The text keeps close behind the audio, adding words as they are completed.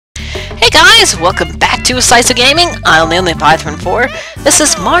Hey guys, welcome back to A Slice of Gaming. I'm the only Python 4. This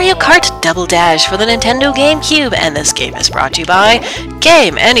is Mario Kart Double Dash for the Nintendo GameCube, and this game is brought to you by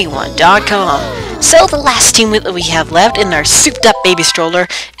GameAnyone.com. So the last team that we have left in our souped-up baby stroller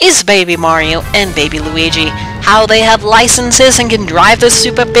is Baby Mario and Baby Luigi. How they have licenses and can drive this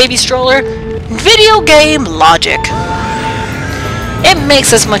souped-up baby stroller? Video game logic. It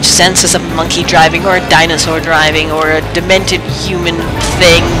makes as much sense as a monkey driving, or a dinosaur driving, or a demented human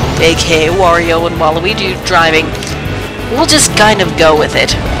thing, aka Wario and Waluigi driving. We'll just kind of go with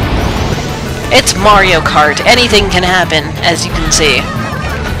it. It's Mario Kart. Anything can happen, as you can see.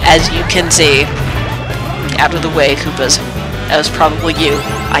 As you can see. Out of the way, Koopas. That was probably you.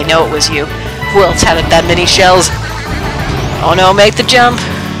 I know it was you. Who else had that many shells? Oh no, make the jump.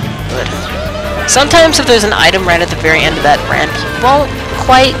 Good. Sometimes if there's an item right at the very end of that ramp, you won't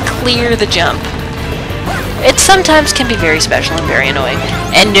quite clear the jump. It sometimes can be very special and very annoying.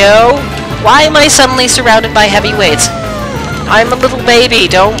 And no, why am I suddenly surrounded by heavy weights? I'm a little baby,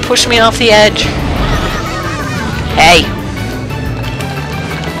 don't push me off the edge. Hey.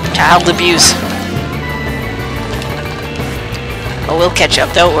 Child abuse. Oh, we'll catch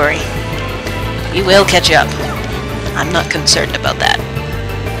up, don't worry. We will catch up. I'm not concerned about that.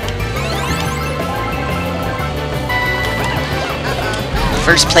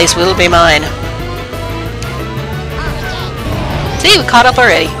 First place will be mine. See, we caught up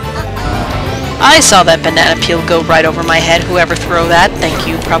already. I saw that banana peel go right over my head. Whoever threw that, thank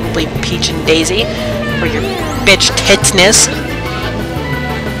you, probably Peach and Daisy, for your bitch titsness.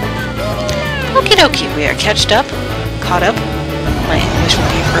 Okie dokie, we are catched up, caught up. My English would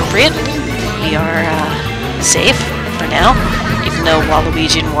be appropriate. We are safe for now, even though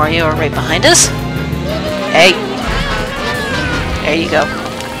Waluigi and Wario are right behind us. Hey. There you go.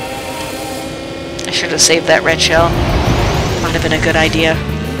 I should have saved that red shell. Might have been a good idea.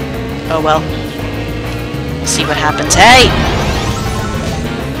 Oh well. See what happens. Hey!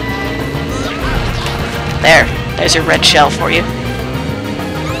 There's your red shell for you.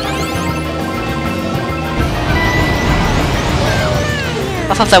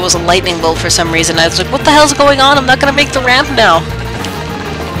 I thought that was a lightning bolt for some reason. I was like, what the hell's going on? I'm not gonna make the ramp now.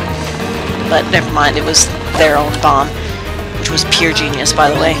 But never mind, it was their own bomb. Which was pure genius, by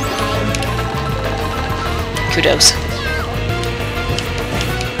the way. Kudos.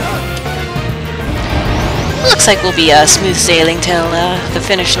 Looks like we'll be smooth sailing till the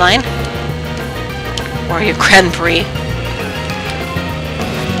finish line. Wario Grand Prix.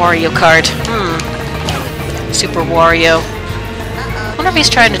 Wario Kart. Super Wario. I wonder if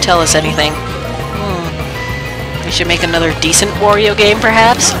he's trying to tell us anything. We should make another decent Wario game,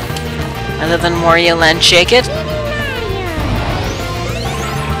 perhaps? Other than Wario Land Shake It?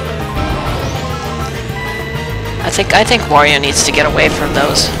 I think Wario needs to get away from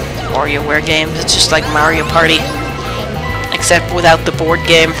those WarioWare games. It's just like Mario Party, except without the board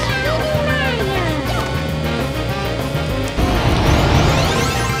game.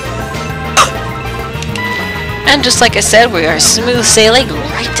 And just like I said, we are smooth sailing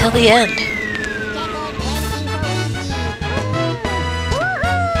right till the end.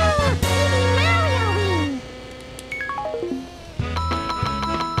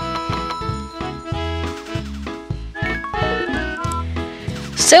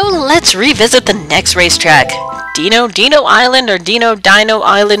 So let's revisit the next racetrack. Dino Island, or Dino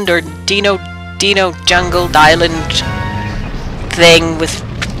Island, or Dino Jungle Island thing with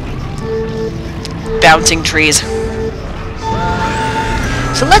bouncing trees.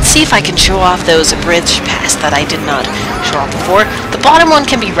 So let's see if I can show off those bridge paths that I did not show off before. The bottom one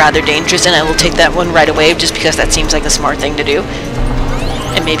can be rather dangerous, and I will take that one right away just because that seems like a smart thing to do.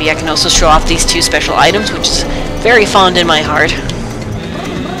 And maybe I can also show off these two special items, which is very fond in my heart.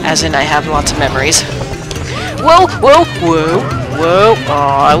 As in, I have lots of memories. Whoa, whoa, whoa, whoa.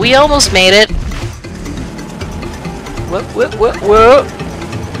 Aw, we almost made it. Whoa, whoa, whoa, whoa.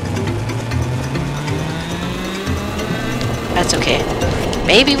 That's okay.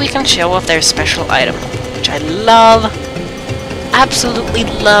 Maybe we can show off their special item, which I love. Absolutely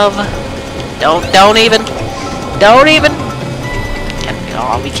love. Don't even.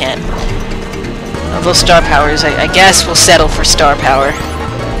 Oh, we can't. Although star powers, I guess we'll settle for star power.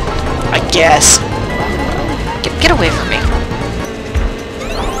 I guess. Get away from me.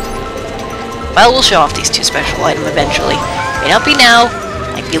 Well, we'll show off these two special items eventually. May not be now,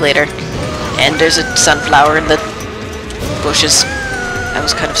 might be later. And there's a sunflower in the bushes. That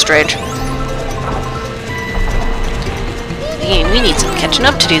was kind of strange. We need some catching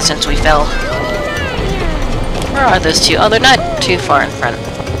up to do since we fell. Where are those two? Oh, they're not too far in front.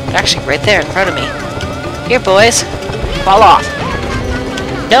 They're actually right there in front of me. Here, boys. Fall off.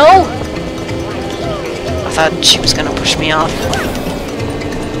 No! thought she was gonna push me off.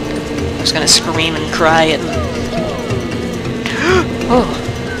 I was gonna scream and cry and... Oh,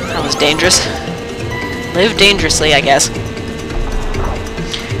 that was dangerous. Live dangerously, I guess.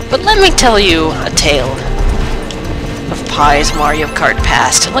 But let me tell you a tale of Pi's Mario Kart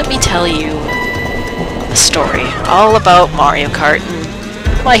past. Let me tell you a story all about Mario Kart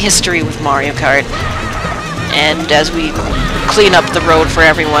and my history with Mario Kart. And as we clean up the road for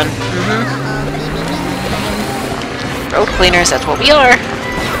everyone. Road cleaners, that's what we are.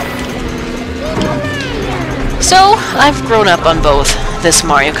 So, I've grown up on both this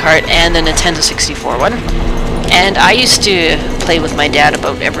Mario Kart and the Nintendo 64 one. And I used to play with my dad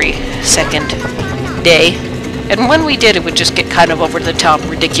about every second day. And when we did, it would just get kind of over the top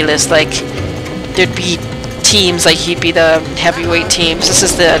ridiculous. Like, there'd be teams, like he'd be the heavyweight teams. This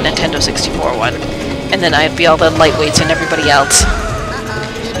is the Nintendo 64 one. And then I'd be all the lightweights and everybody else.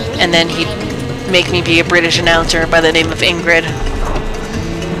 And then he'd make me be a British announcer by the name of Ingrid.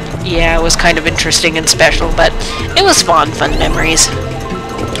 Yeah, it was kind of interesting and special, but it was fun memories.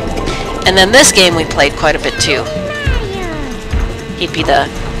 And then this game we played quite a bit too. He'd be the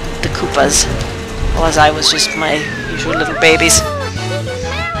Koopas, while I was just my usual little babies.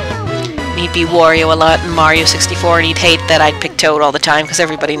 He'd be Wario a lot in Mario 64, and he'd hate that I'd pick Toad all the time, because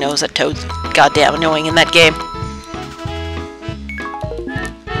everybody knows that Toad's goddamn annoying in that game.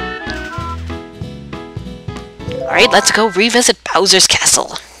 Alright, let's go revisit Bowser's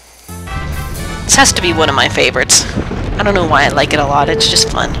Castle. This has to be one of my favorites. I don't know why I like it a lot, it's just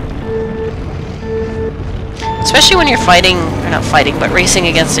fun. Especially when you're fighting, or not fighting, but racing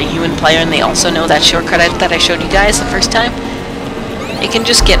against a human player and they also know that shortcut that I showed you guys the first time. It can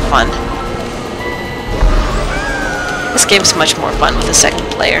just get fun. This game's much more fun with a second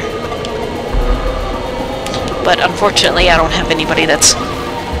player. But unfortunately I don't have anybody that's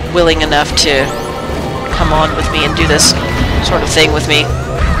willing enough to come on with me and do this sort of thing with me.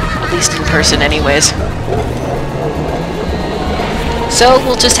 At least in person anyways. So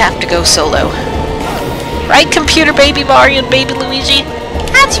we'll just have to go solo. Right, computer baby Mario and baby Luigi?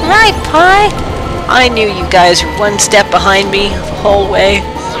 That's right, Pi! I knew you guys were one step behind me the whole way.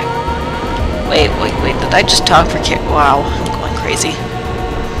 Wait, did I just talk for Wow, I'm going crazy.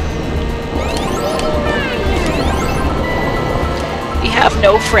 We have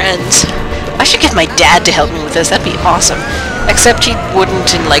no friends. I should get my dad to help me with this, that'd be awesome. Except he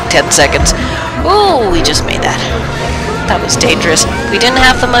wouldn't in like 10 seconds. Ooh, we just made that. That was dangerous. If we didn't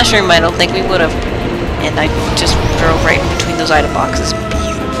have the mushroom, I don't think we would have. And I just drove right in between those item boxes.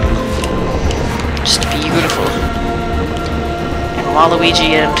 Beautiful. Just beautiful. And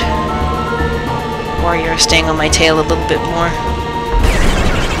Waluigi and Wario are staying on my tail a little bit more.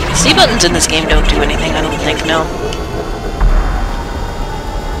 C buttons in this game don't do anything, I don't think, no.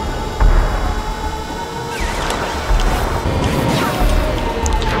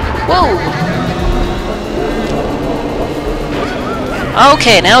 Whoa!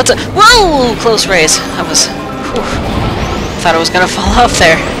 Okay, now it's a... Whoa! Close race. That was... Whew. Thought I was gonna fall off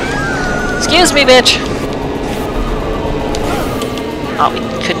there. Excuse me, bitch! Oh, we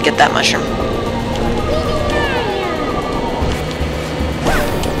couldn't get that mushroom.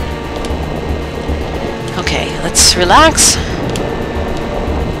 Okay, let's relax.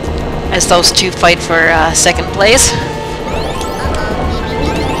 As those two fight for second place.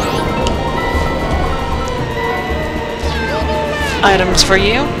 Items for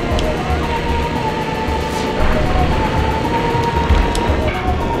you.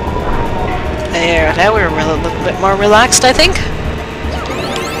 There, now we're a little bit more relaxed, I think.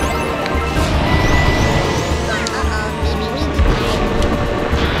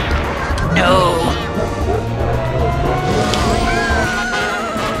 No.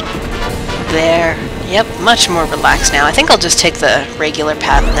 There. Yep, much more relaxed now. I think I'll just take the regular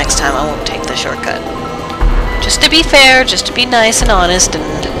path next time. I won't take the shortcut. Just to be fair, just to be nice and honest and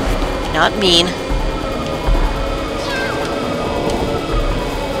not mean.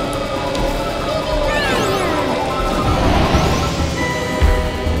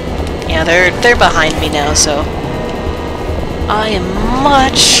 Yeah, they're behind me now, so I am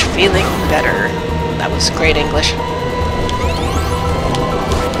much feeling better. That was great English.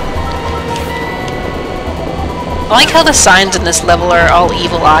 I like how the signs in this level are all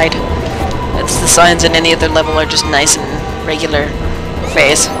evil-eyed. It's the signs in any other level are just nice and regular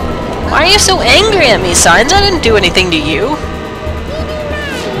face. Why are you so angry at me, signs? I didn't do anything to you.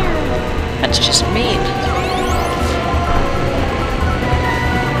 That's just mean.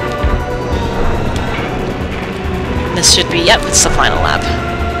 This should be, yep, it's the final lap.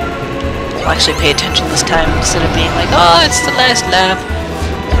 I'll actually pay attention this time instead of being like, oh, it's the last lap.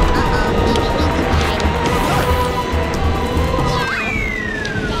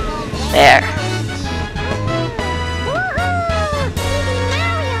 There.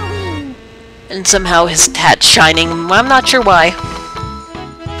 And somehow his hat's shining. I'm not sure why.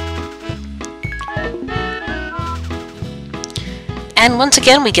 And once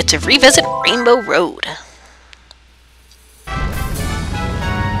again, we get to revisit Rainbow Road.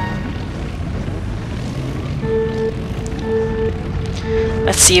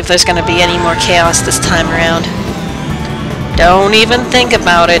 Let's see if there's going to be any more chaos this time around. Don't even think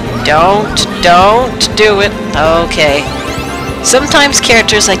about it. Don't do it. Okay. Sometimes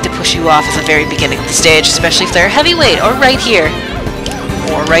characters like to push you off at the very beginning of the stage, especially if they're a heavyweight, or right here.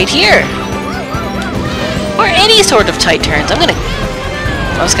 Or right here. Or any sort of tight turns.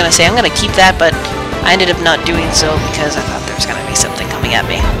 I was gonna say I'm gonna keep that, but I ended up not doing so because I thought there was gonna be something coming at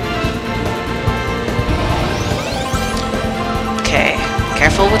me. Okay.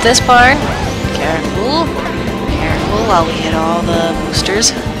 Careful with this part. Careful. Careful while we hit all the boosters.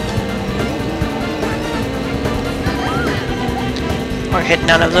 Or hit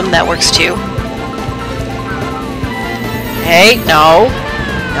none of them, that works too. Hey, no.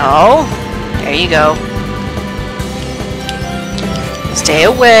 No. There you go. Stay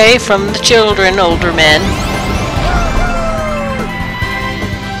away from the children, older men.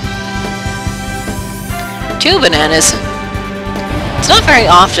 Two bananas. It's not very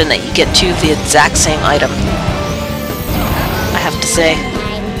often that you get two of the exact same item. I have to say.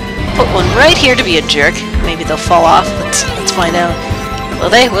 Put one right here to be a jerk. Maybe they'll fall off. Let's find out. Will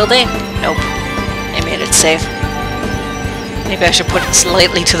they? Will they? Nope. They made it safe. Maybe I should put it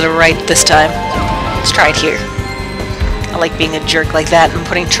slightly to the right this time. Let's try it here. I like being a jerk like that and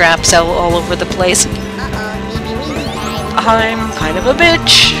putting traps out all over the place. I'm kind of a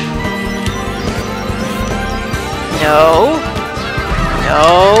bitch. No.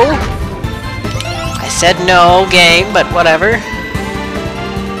 No. I said no, game, but whatever.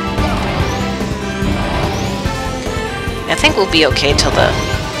 I think we'll be okay till the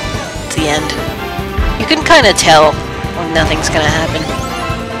end. You can kind of tell when nothing's gonna happen.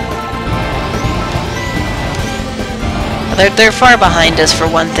 They're far behind us for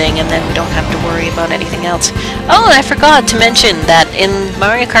one thing, and then we don't have to worry about anything else. Oh, and I forgot to mention that in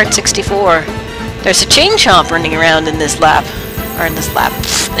Mario Kart 64, there's a chain chomp running around in this lap, or in this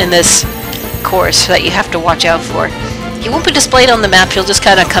course that you have to watch out for. He won't be displayed on the map. He'll just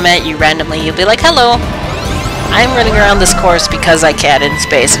kind of come at you randomly. You'll be like, "Hello, I'm running around this course because I can in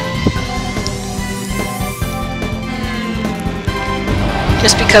space."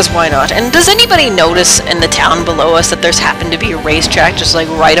 Just because, why not? And does anybody notice in the town below us that there's happened to be a racetrack just like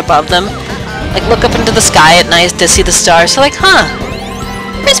right above them? Like look up into the sky at night to see the stars. So like, huh,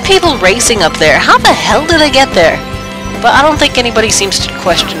 there's people racing up there. How the hell did they get there? But I don't think anybody seems to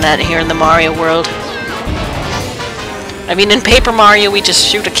question that here in the Mario world. I mean, in Paper Mario, we just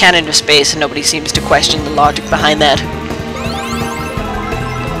shoot a cannon into space and nobody seems to question the logic behind that.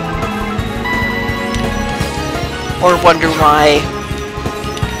 Or wonder why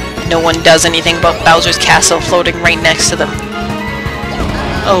no one does anything about Bowser's Castle floating right next to them.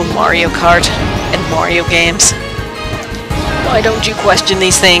 Oh, Mario Kart and Mario games. Why don't you question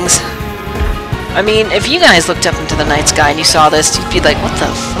these things? I mean, if you guys looked up into the night sky and you saw this, you'd be like, what the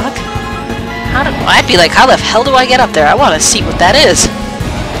fuck? I'd be like, how the hell do I get up there? I want to see what that is.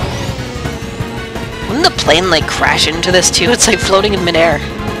 Wouldn't the plane, like, crash into this, too? It's like floating in midair.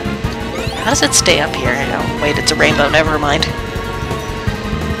 How does it stay up here? Oh, wait, it's a rainbow. Never mind.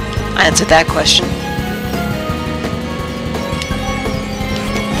 I answered that question.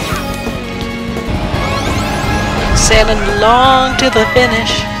 Sailing along to the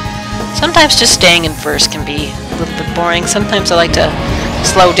finish. Sometimes just staying in first can be a little bit boring. Sometimes I like to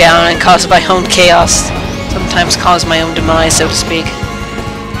slow down and cause my own chaos. Sometimes cause my own demise, so to speak.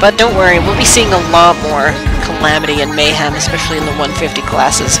 But don't worry, we'll be seeing a lot more calamity and mayhem, especially in the 150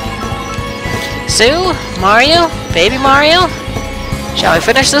 classes. So, Mario? Baby Mario? Shall we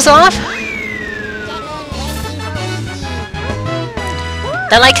finish this off?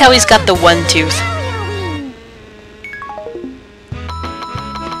 I like how he's got the one tooth.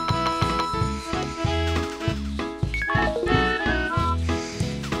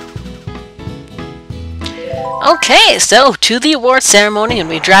 Okay, so to the award ceremony, and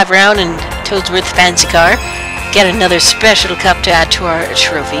we drive around in Toadsworth Fancy Car, get another special cup to add to our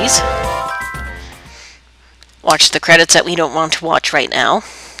trophies. Watch the credits that we don't want to watch right now.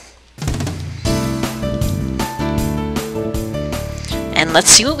 And let's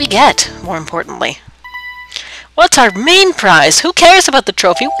see what we get, more importantly. What's our main prize? Who cares about the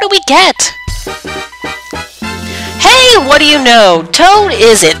trophy? What do we get? Hey, what do you know? Toad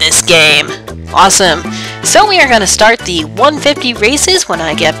is in this game. Awesome. So we are going to start the 150 races when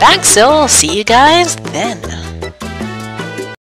I get back, so I'll see you guys then.